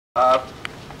I'm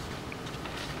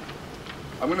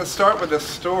going to start with a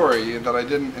story that I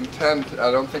didn't intend.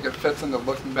 I don't think it fits into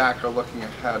looking back or looking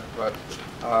ahead, but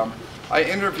I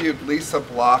interviewed Lisa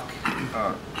Block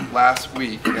last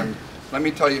week, and let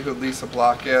me tell you who Lisa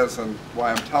Block is and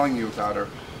why I'm telling you about her.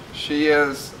 She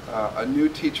is a new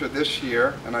teacher this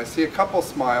year, and I see a couple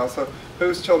smiles. So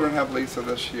whose children have Lisa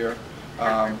this year?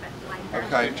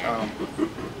 Okay.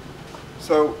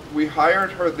 So we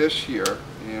hired her this year,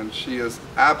 and she is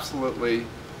absolutely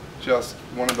just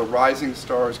one of the rising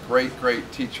stars, great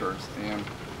teachers. And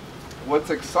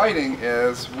what's exciting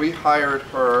is we hired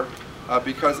her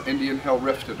because Indian Hill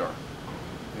rifted her.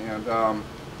 And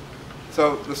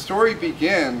so the story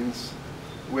begins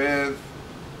with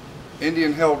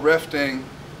Indian Hill rifting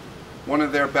one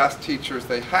of their best teachers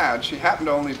they had. She happened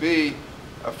to only be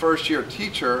a first-year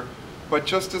teacher, but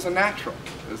just as a natural.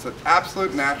 Is an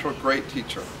absolute natural, great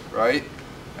teacher, right?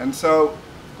 And so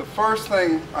the first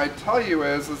thing I tell you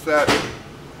is that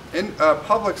in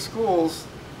public schools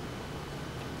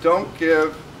don't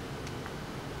give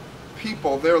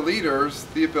people, their leaders,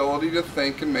 the ability to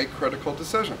think and make critical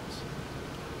decisions.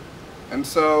 And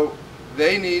so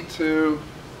they need to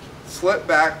slip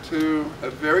back to a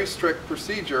very strict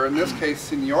procedure, in this case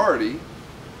seniority,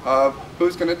 of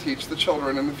who's going to teach the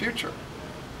children in the future.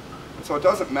 And so it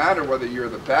doesn't matter whether you're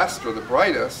the best or the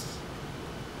brightest,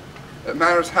 it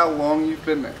matters how long you've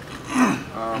been there.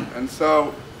 And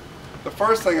so the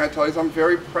first thing I tell you is I'm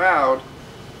very proud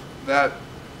that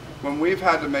when we've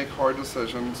had to make hard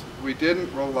decisions, we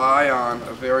didn't rely on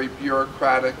a very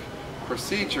bureaucratic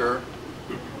procedure.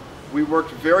 We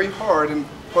worked very hard and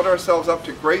put ourselves up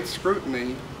to great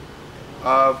scrutiny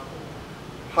of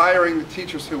hiring the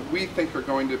teachers who we think are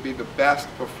going to be the best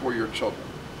before your children.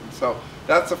 And so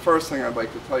that's the first thing I'd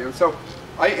like to tell you. And so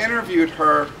I interviewed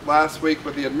her last week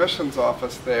with the admissions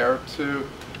office there to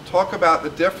talk about the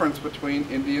difference between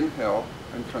Indian Hill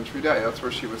and Country Day. That's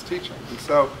where she was teaching. And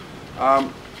so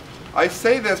I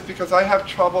say this because I have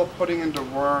trouble putting into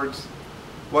words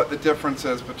what the difference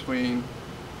is between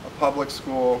a public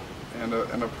school and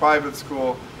a private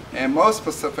school, and most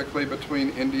specifically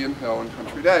between Indian Hill and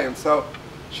Country Day. And so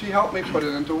she helped me put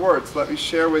it into words. Let me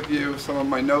share with you some of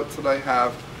my notes that I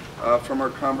have from our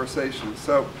conversation.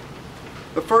 So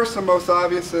the first and most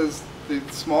obvious is the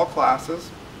small classes.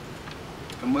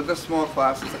 And with the small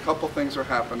classes, a couple things are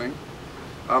happening.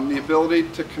 The ability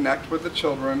to connect with the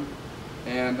children,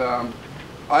 and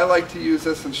I like to use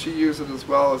this, and she uses it as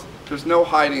well, as there's no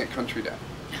hiding at Country Day.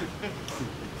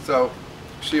 So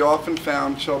she often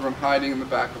found children hiding in the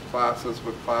back of classes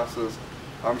with classes.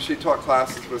 She taught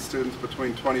classes with students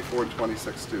between 24 and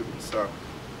 26 students. So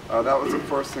that was the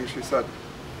first thing she said.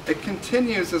 It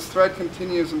continues, this thread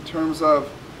continues in terms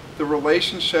of the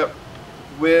relationship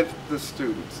with the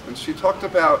students. And she talked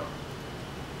about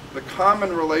the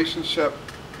common relationship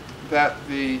that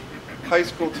the high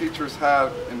school teachers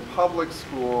have in public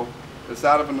school is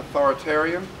that of an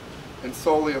authoritarian and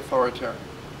solely authoritarian.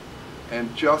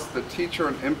 And just the teacher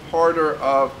and imparter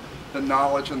of the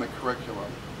knowledge and the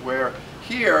curriculum. Where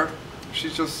here,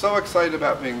 she's just so excited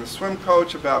about being the swim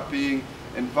coach, about being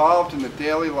involved in the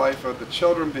daily life of the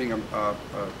children, being an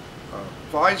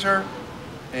advisor,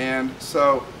 and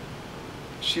so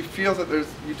she feels that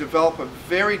you develop a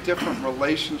very different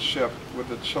relationship with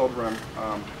the children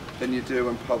than you do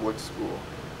in public school.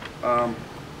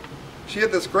 She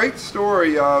had this great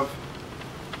story of,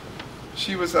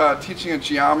 she was teaching a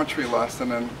geometry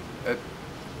lesson, and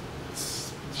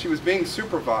she was being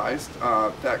supervised,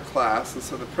 that class, and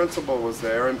so the principal was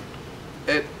there, and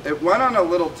it went on a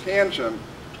little tangent,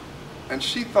 and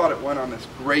she thought it went on this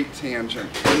great tangent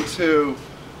into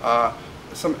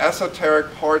some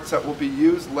esoteric parts that will be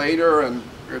used later, and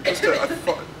just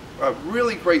a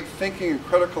really great thinking and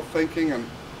critical thinking, and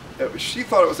she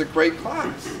thought it was a great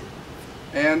class.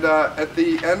 And at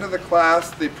the end of the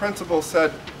class, the principal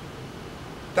said,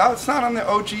 "That's not on the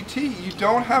OGT. You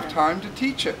don't have time to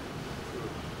teach it."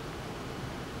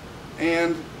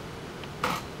 And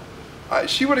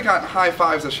she would have gotten high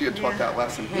fives if she had taught that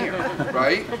lesson here,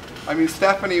 right? I mean,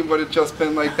 Stephanie would have just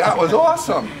been like, "That was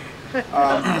awesome."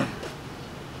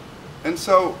 And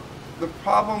so the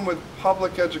problem with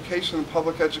public education in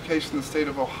the state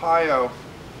of Ohio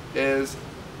is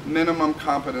minimum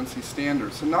competency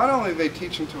standards. So not only do they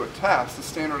teach them to a test, a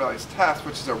standardized test,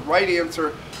 which is a right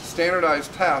answer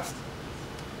standardized test,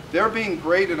 they're being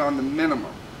graded on the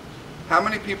minimum. How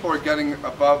many people are getting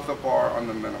above the bar on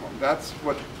the minimum? That's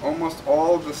what almost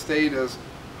all of the state is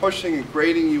pushing and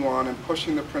grading you on, and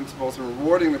pushing the principals and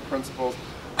rewarding the principals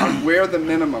on where the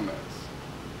minimum is.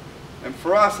 And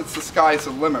for us, it's the sky's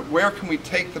the limit. Where can we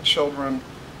take the children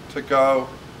to go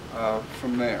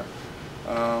from there.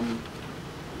 Let's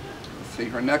see,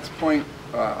 her next point,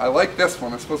 I like this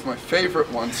one, this was my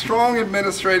favorite one, strong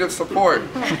administrative support.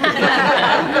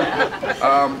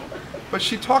 But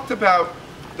she talked about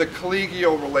the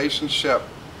collegial relationship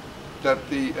that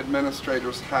the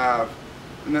administrators have,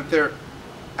 and that they're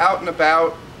out and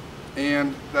about,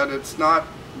 and that it's not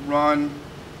run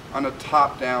on a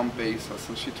top-down basis.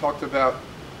 And she talked about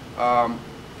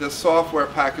this software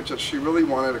package that she really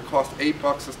wanted. It cost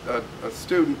 $8 a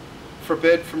student,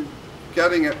 forbid from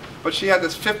getting it, but she had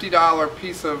this $50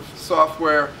 piece of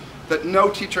software that no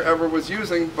teacher ever was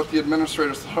using, but the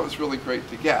administrators thought it was really great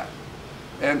to get.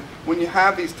 And when you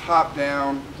have these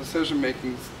top-down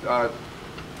decision-making,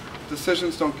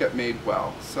 decisions don't get made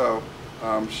well. So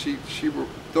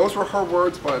those were her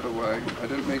words, by the way. I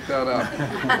didn't make that up.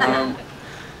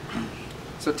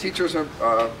 So teachers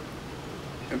are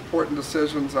important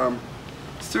decisions.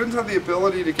 Students have the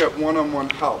ability to get one-on-one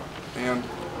help, and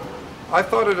I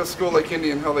thought at a school like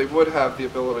Indian Hill they would have the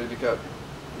ability to get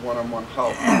one-on-one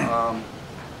help.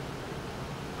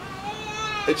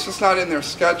 It's just not in their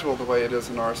schedule the way it is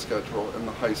in our schedule in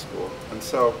the high school. And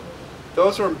so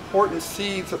those are important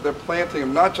seeds that they're planting,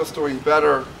 and not just doing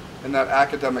better in that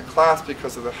academic class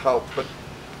because of the help, but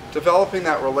developing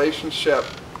that relationship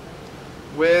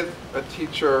with a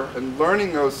teacher and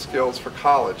learning those skills for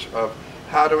college of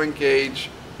how to engage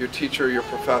your teacher, your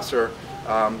professor,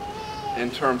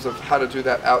 in terms of how to do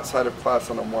that outside of class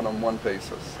on a one-on-one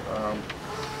basis.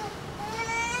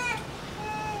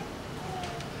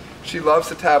 She loves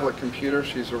the tablet computer.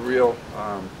 She's a real,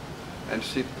 and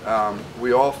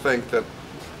we all think that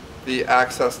the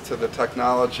access to the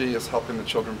technology is helping the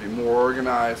children be more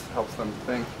organized, helps them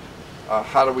think,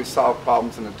 how do we solve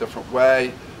problems in a different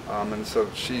way, and so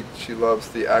she loves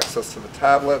the access to the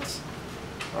tablets.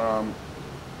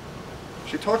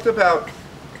 She talked about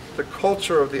the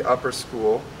culture of the upper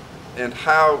school and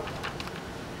how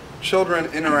children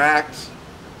interact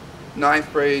 9th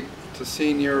grade to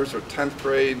seniors or 10th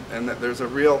grade, and that there's a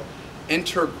real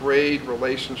intergrade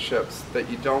relationships that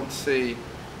you don't see,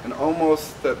 and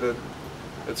almost that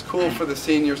it's cool for the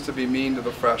seniors to be mean to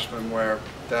the freshmen where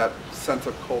that sense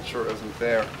of culture isn't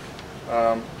there.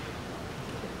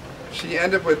 She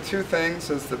ended with two things,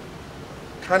 is to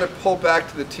kind of pull back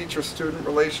to the teacher-student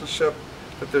relationship,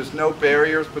 that there's no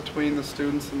barriers between the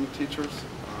students and the teachers.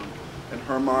 In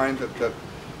her mind, that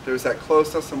there's that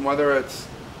closeness, and whether it's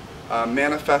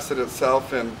manifested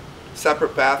itself in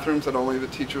separate bathrooms that only the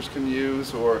teachers can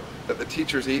use, or that the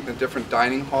teachers eat in a different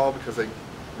dining hall because they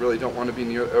really don't want to be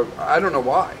near, I don't know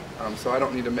why, so I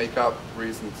don't need to make up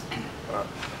reasons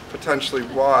potentially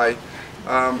why.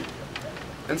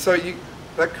 And so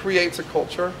that creates a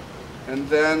culture, and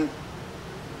then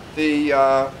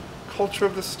the culture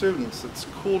of the students. It's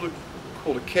cool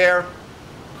to care,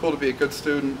 cool to be a good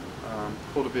student,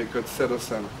 cool to be a good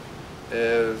citizen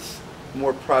is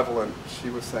more prevalent, she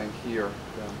was saying, here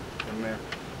than there.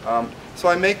 So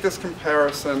I make this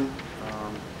comparison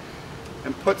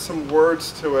and put some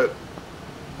words to it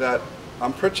that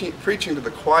I'm preaching to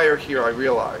the choir here, I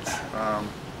realize.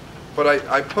 But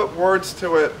I put words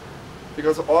to it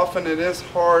because often it is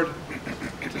hard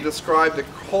to describe the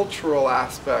cultural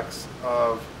aspects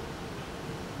of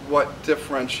what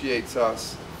differentiates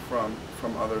us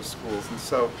from other schools. And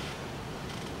so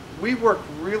we work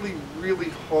really, really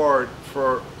hard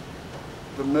for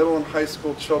the middle and high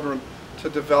school children to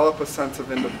develop a sense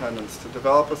of independence, to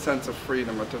develop a sense of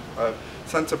freedom, a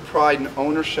sense of pride and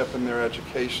ownership in their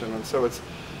education. And so it's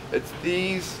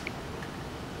these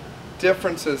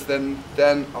differences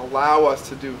then allow us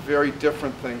to do very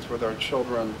different things with our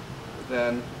children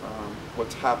than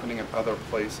what's happening in other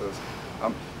places.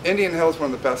 Indian Hill is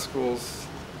one of the best schools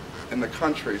in the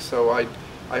country, so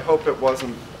I hope it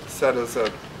wasn't said as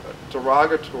a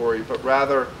derogatory, but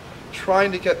rather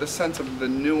trying to get the sense of the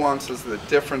nuances, the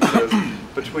differences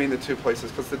between the two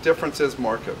places, because the difference is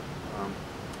market.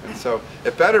 And so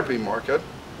it better be market,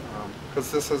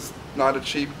 because this is not a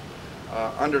cheap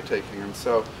undertaking, and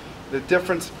so the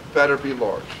difference better be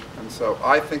large. And so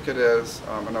I think it is,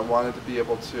 and I wanted to be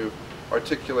able to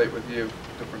articulate with you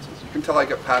differences. You can tell I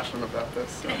get passionate about this.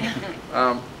 So.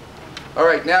 All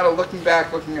right, now to looking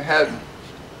back, looking ahead.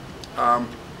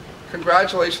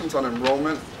 Congratulations on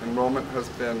enrollment. Enrollment has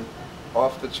been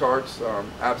off the charts,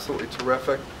 absolutely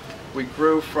terrific. We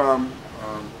grew from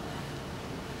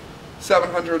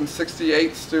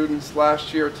 768 students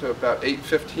last year to about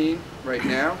 815 right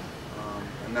now,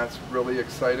 and that's really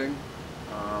exciting.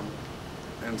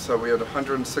 And so we had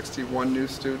 161 new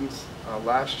students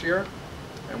last year,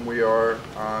 and we are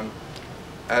on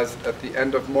as at the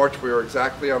end of March, we were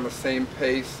exactly on the same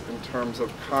pace in terms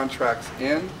of contracts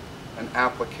in and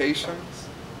applications.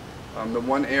 The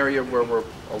one area where we're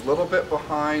a little bit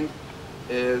behind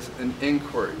is in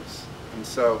inquiries. And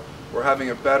so we're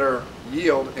having a better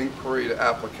yield inquiry to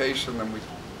application than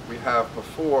we have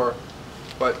before.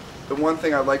 But the one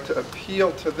thing I'd like to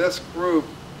appeal to this group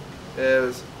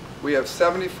is we have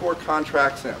 74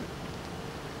 contracts in.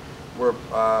 We're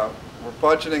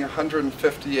budgeting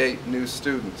 158 new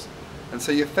students. And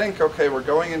so you think, okay, we're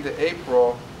going into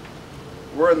April,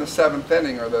 we're in the 7th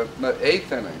inning or the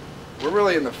 8th inning. We're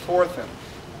really in the 4th inning.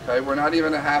 Okay, we're not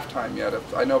even at halftime yet.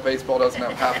 I know baseball doesn't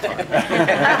have halftime.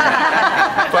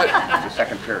 But it's the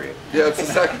second period. Yeah, it's the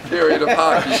second period of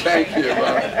hockey. Thank you,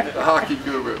 the hockey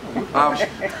guru.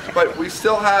 But we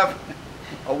still have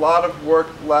a lot of work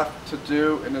left to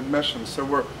do in admissions. So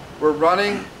we're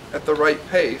running at the right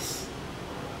pace,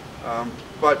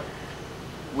 but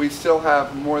we still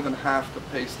have more than half the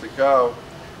pace to go.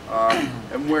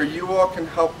 And where you all can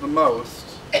help the most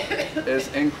is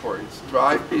inquiries.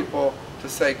 Drive people to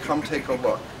say, come take a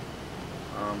look.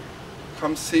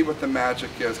 Come see what the magic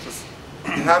is. Because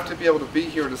you have to be able to be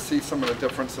here to see some of the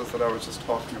differences that I was just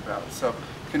talking about. So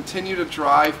continue to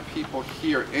drive people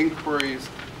here, inquiries,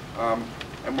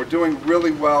 and we're doing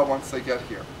really well once they get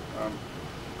here.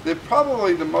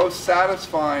 Probably the most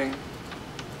satisfying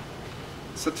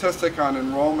statistic on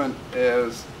enrollment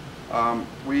is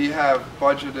we have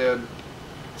budgeted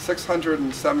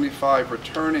 675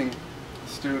 returning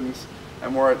students,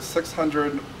 and we're at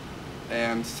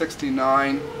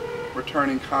 669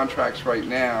 returning contracts right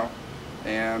now,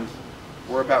 and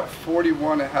we're about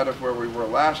 41 ahead of where we were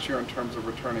last year in terms of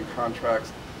returning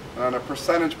contracts. And on a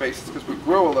percentage basis, because we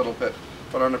grew a little bit,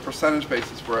 but on a percentage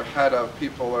basis we're ahead of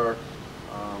people are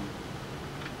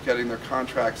getting their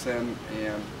contracts in,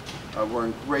 and we're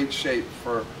in great shape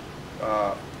for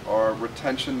our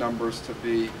retention numbers to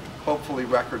be hopefully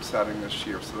record-setting this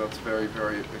year. So that's very,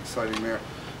 very exciting there.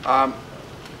 A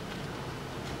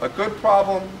good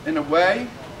problem, in a way,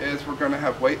 is we're going to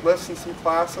have wait lists in some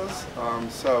classes.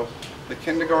 So the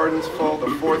kindergarten's full, the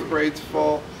 4th grade's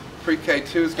full,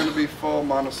 pre-K2 is going to be full,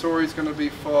 Montessori's going to be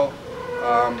full.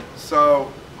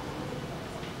 So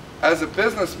as a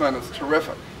businessman, it's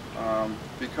terrific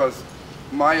because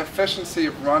my efficiency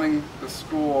of running the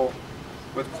school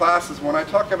with classes, when I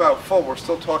talk about full, we're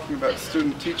still talking about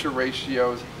student-teacher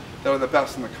ratios that are the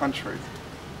best in the country.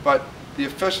 But the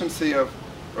efficiency of,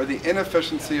 or the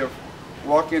inefficiency of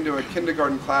walking into a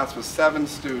kindergarten class with 7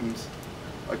 students,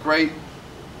 a great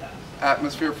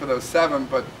atmosphere for those 7,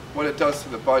 but what it does to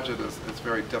the budget is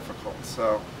very difficult.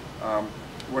 So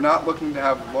we're not looking to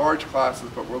have large classes,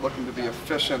 but we're looking to be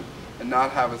efficient and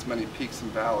not have as many peaks and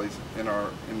valleys in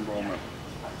our enrollment.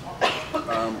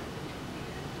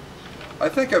 I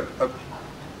think a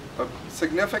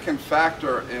significant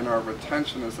factor in our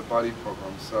retention is the buddy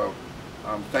program. So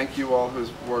thank you all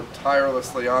who's worked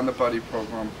tirelessly on the buddy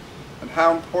program, and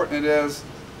how important it is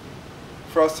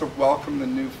for us to welcome the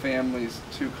new families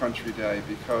to Country Day,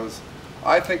 because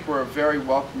I think we're a very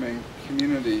welcoming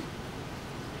community,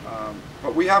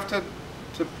 but we have to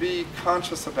be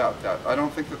conscious about that. I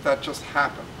don't think that just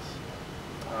happens.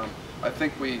 I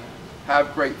think we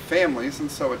have great families, and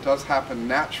so it does happen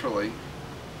naturally,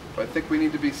 but I think we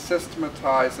need to be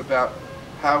systematized about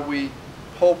how we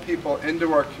pull people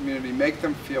into our community, make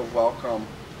them feel welcome,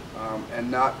 and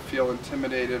not feel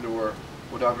intimidated or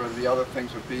whatever the other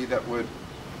things would be that would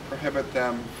prohibit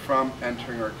them from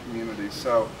entering our community.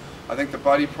 So I think the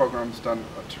buddy program's done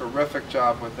a terrific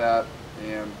job with that,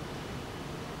 and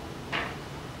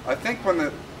I think when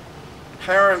the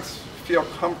parents feel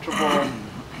comfortable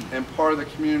and part of the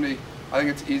community, I think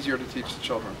it's easier to teach the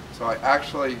children. So I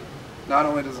actually, not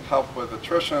only does it help with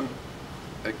attrition,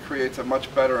 it creates a much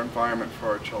better environment for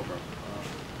our children.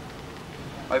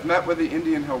 I've met with the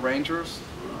Indian Hill Rangers,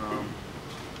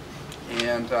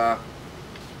 and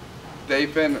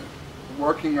they've been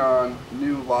working on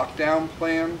new lockdown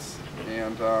plans,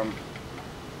 and the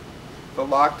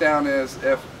lockdown is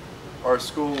if our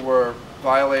school were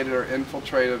violated or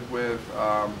infiltrated with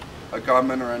a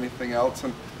gunman or anything else.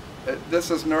 And this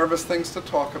is nervous things to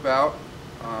talk about.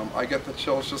 I get the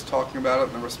chills just talking about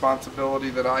it, and the responsibility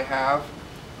that I have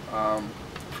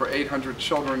for 800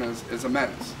 children is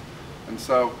immense. And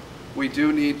so we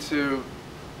do need to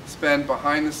spend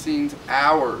behind the scenes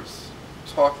hours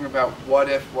talking about what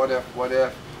if,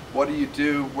 what do you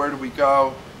do, where do we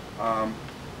go?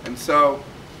 And so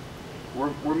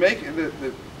we're making,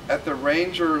 at the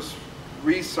Rangers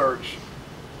research,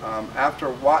 after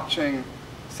watching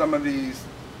some of these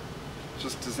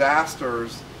just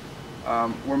disasters,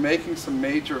 we're making some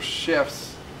major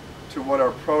shifts to what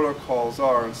our protocols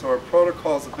are. And so our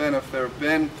protocols have been, if there have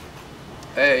been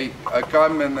a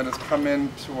gunman that has come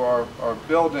into our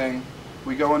building,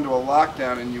 we go into a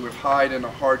lockdown and you would hide in a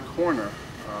hard corner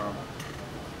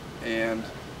and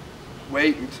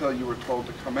wait until you were told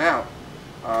to come out.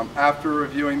 After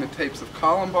reviewing the tapes of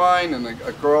Columbine and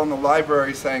a girl in the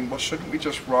library saying, well, shouldn't we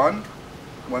just run?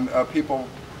 When people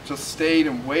just stayed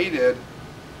and waited,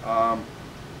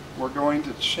 we're going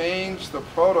to change the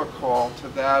protocol to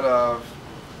that of,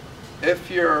 if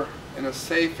you're in a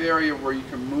safe area where you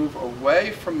can move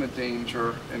away from the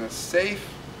danger in a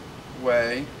safe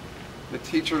way, the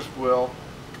teachers will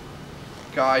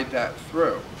guide that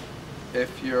through.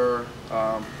 If you're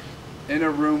in a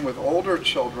room with older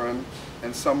children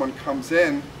and someone comes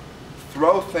in,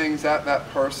 throw things at that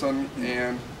person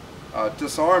and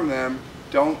disarm them.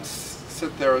 Don't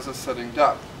sit there as a sitting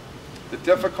duck. The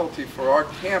difficulty for our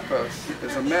campus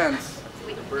is immense.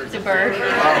 It's a bird. A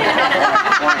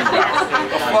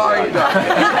flying duck.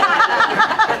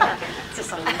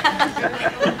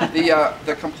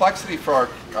 The complexity for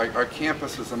our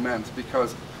campus is immense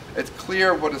because it's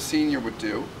clear what a senior would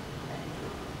do.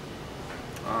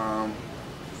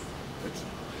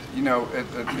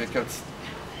 It gets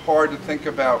hard to think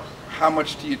about how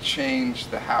much do you change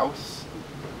the house.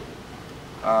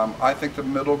 I think the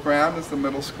middle ground is the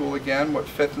middle school again. What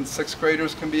 5th and 6th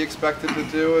graders can be expected to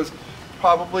do is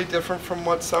probably different from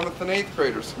what 7th and 8th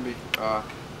graders can be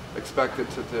expected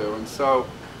to do. And so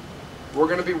we're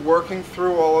going to be working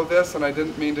through all of this, and I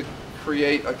didn't mean to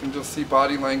create, I can just see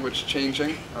body language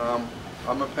changing.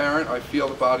 I'm a parent, I feel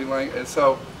the body language, and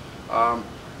so,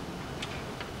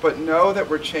 but know that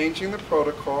we're changing the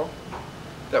protocol,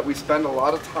 that we spend a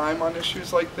lot of time on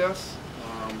issues like this,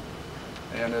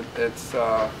 and it's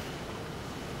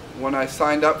when I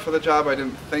signed up for the job, I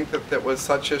didn't think that there was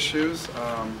such issues.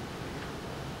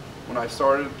 When I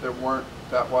started,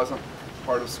 that wasn't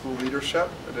part of school leadership.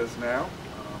 It is now,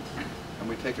 and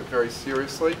we take it very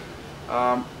seriously.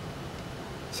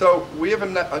 So we have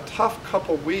a tough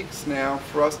couple weeks now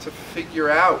for us to figure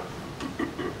out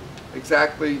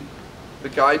exactly the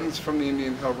guidance from the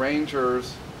Indian Hill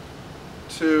Rangers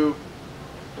to,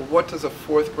 well, what does a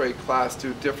 4th grade class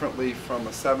do differently from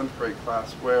a 7th grade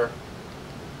class, where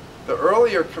the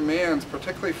earlier commands,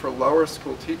 particularly for lower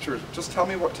school teachers, just tell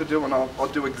me what to do and I'll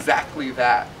do exactly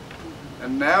that.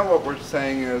 And now what we're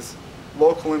saying is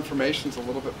local information is a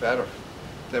little bit better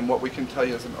than what we can tell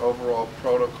you as an overall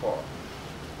protocol.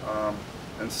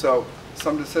 And so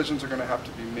some decisions are going to have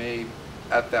to be made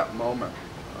at that moment.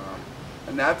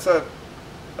 And that's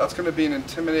going to be an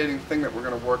intimidating thing that we're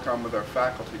going to work on with our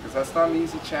faculty, because that's not an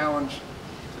easy challenge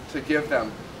to give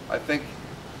them. I think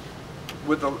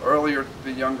with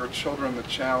the younger children, the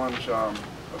challenge of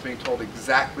being told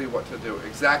exactly what to do,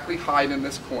 exactly hide in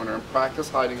this corner and practice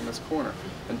hiding in this corner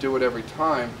and do it every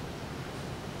time,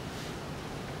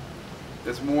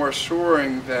 is more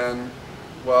assuring than,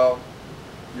 well,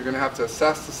 you're going to have to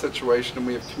assess the situation, and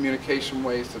we have communication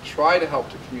ways to try to help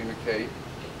to communicate,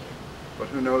 but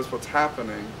who knows what's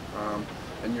happening,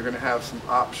 and you're going to have some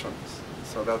options.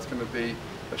 So that's going to be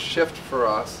a shift for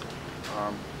us.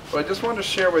 But I just wanted to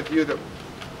share with you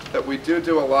that we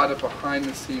do a lot of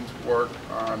behind-the-scenes work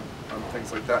on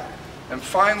things like that. And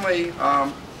finally,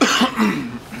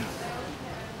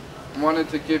 wanted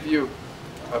to give you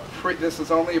this is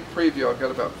only a preview. I've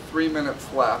got about 3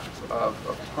 minutes left of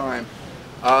time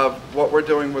of what we're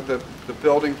doing with the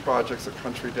building projects at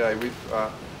Country Day. We've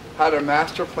had a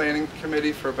master planning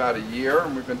committee for about a year,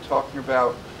 and we've been talking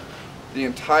about the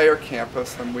entire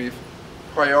campus, and we've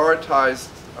prioritized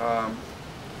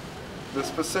the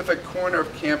specific corner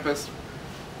of campus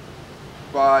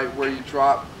by where you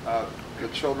drop the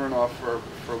children off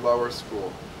for lower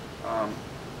school.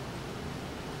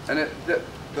 And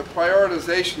the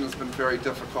prioritization has been very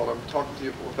difficult. I'm talking to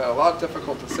you about a lot of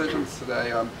difficult decisions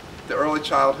today. The early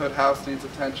childhood house needs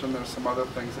attention. There's some other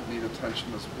things that need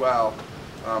attention as well.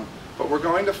 But we're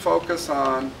going to focus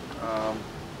on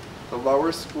the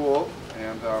lower school,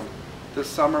 and this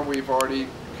summer we've already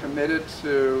committed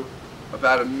to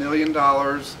about $1 million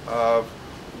of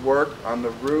work on the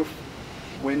roof,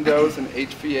 windows, and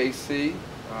HVAC,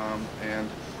 and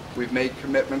we've made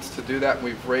commitments to do that.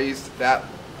 We've raised that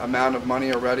amount of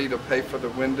money already to pay for the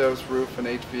windows, roof, and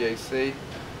HVAC.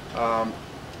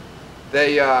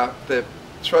 The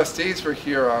trustees were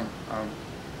here on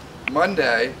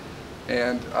Monday,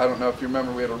 and I don't know if you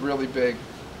remember, we had a really big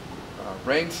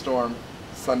rainstorm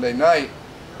Sunday night,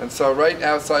 and so right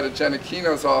outside of Jen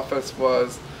Aquino's office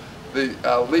was the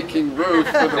leaking roof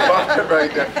with the bucket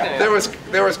right there.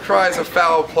 There was cries of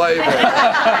foul play there,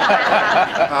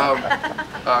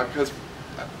 because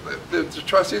the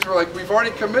trustees were like, we've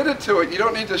already committed to it. You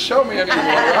don't need to show me anymore,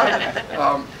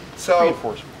 right? So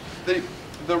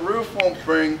the roof won't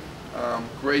bring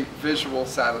great visual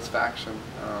satisfaction,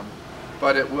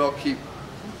 but it will keep,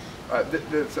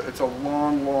 it's a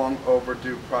long, long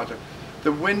overdue project.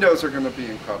 The windows are going to be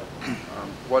incredible.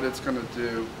 What it's going to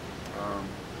do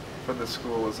for the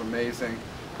school is amazing.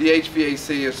 The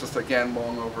HVAC is just, again,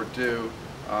 long overdue,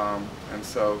 and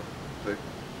so the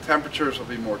temperatures will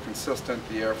be more consistent,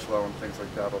 the airflow and things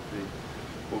like that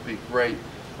will be great.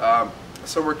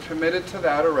 So we're committed to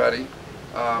that already.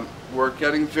 We're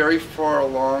getting very far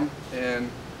along in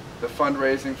the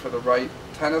fundraising for the Wright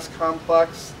Tennis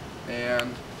Complex,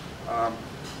 and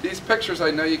these pictures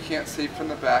I know you can't see from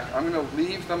the back. I'm going to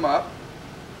leave them up,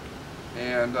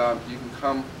 and you can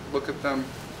come look at them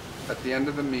at the end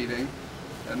of the meeting,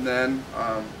 and then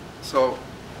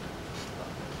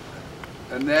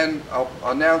I'll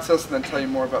announce this and then tell you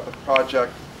more about the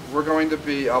project.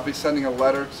 I'll be sending a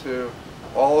letter to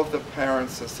all of the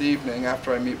parents this evening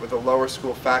after I meet with the lower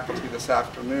school faculty this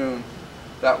afternoon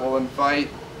that will invite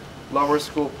lower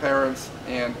school parents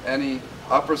and any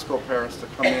upper school parents to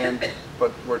come in,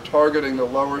 but we're targeting the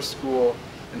lower school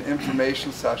an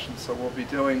information session, so we'll be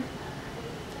doing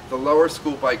the lower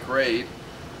school by grade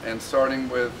and starting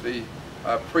with the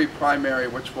pre-primary,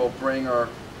 which will bring our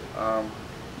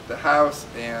the house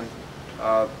and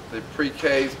the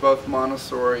pre-Ks, both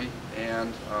Montessori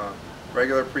and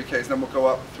regular pre-Ks, then we'll go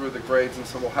up through the grades, and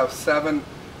so we'll have 7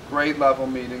 grade level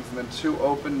meetings and then 2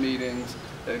 open meetings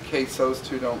in case those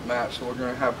 2 don't match. So we're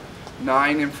going to have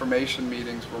 9 information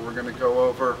meetings where we're going to go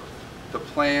over the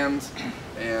plans,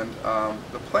 and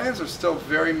the plans are still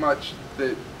very much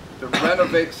the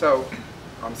renovate. So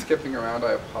I'm skipping around,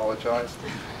 I apologize.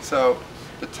 So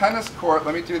the tennis court,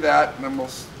 let me do that, and then we'll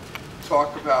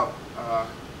talk about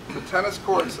the tennis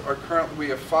courts. We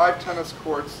have 5 tennis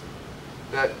courts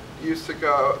that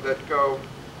go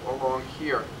along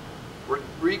here. We're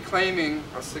reclaiming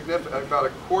about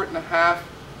 1.5 quarters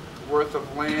worth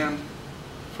of land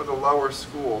for the lower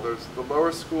school. The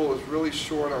lower school is really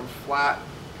short on flat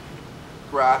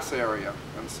grass area,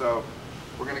 and so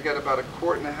we're going to get about 1.5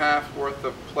 quarters worth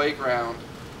of playground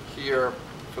here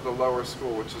for the lower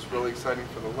school, which is really exciting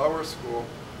for the lower school.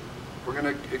 We're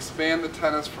going to expand the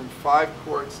tennis from 5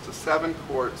 courts to 7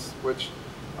 courts, which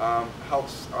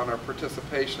helps on our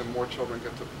participation. More children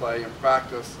get to play and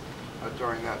practice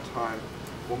during that time.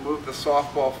 We'll move the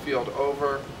softball field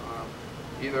over,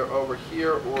 either over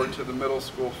here or to the middle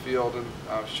school field, and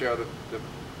share the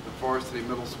Varsity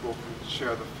Middle School can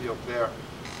share the field there.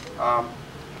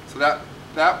 So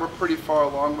that we're pretty far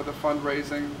along with the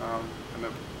fundraising, and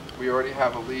we already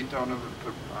have a lead donor.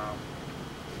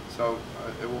 So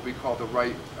it will be called the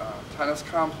Wright Tennis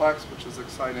Complex, which is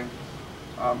exciting.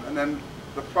 And then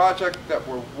the project that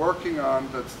we're working on,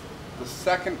 that's the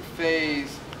second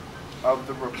phase of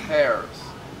the repairs.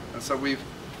 And so we've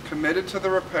committed to the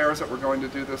repairs that we're going to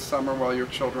do this summer while your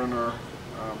children are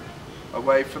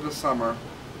away for the summer.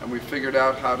 And we figured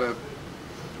out how to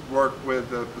work with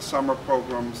the summer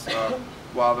programs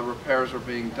while the repairs are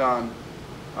being done.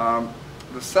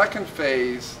 The second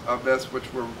phase of this, which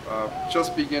we're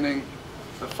just beginning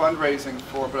the fundraising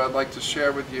for, but I'd like to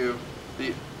share with you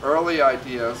the early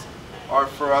ideas, are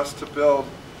for us to build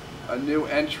a new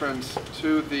entrance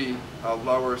to the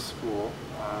lower school.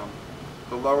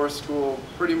 The lower school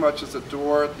pretty much is a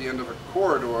door at the end of a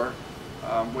corridor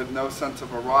with no sense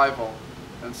of arrival.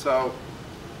 And so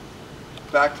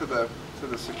back to the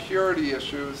security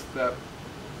issues, that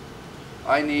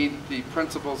I need the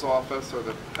principal's office or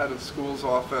the head of school's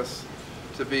office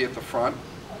to be at the front.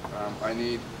 I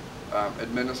need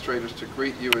administrators to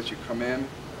greet you as you come in.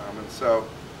 And so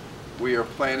we are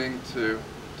planning to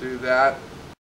do that.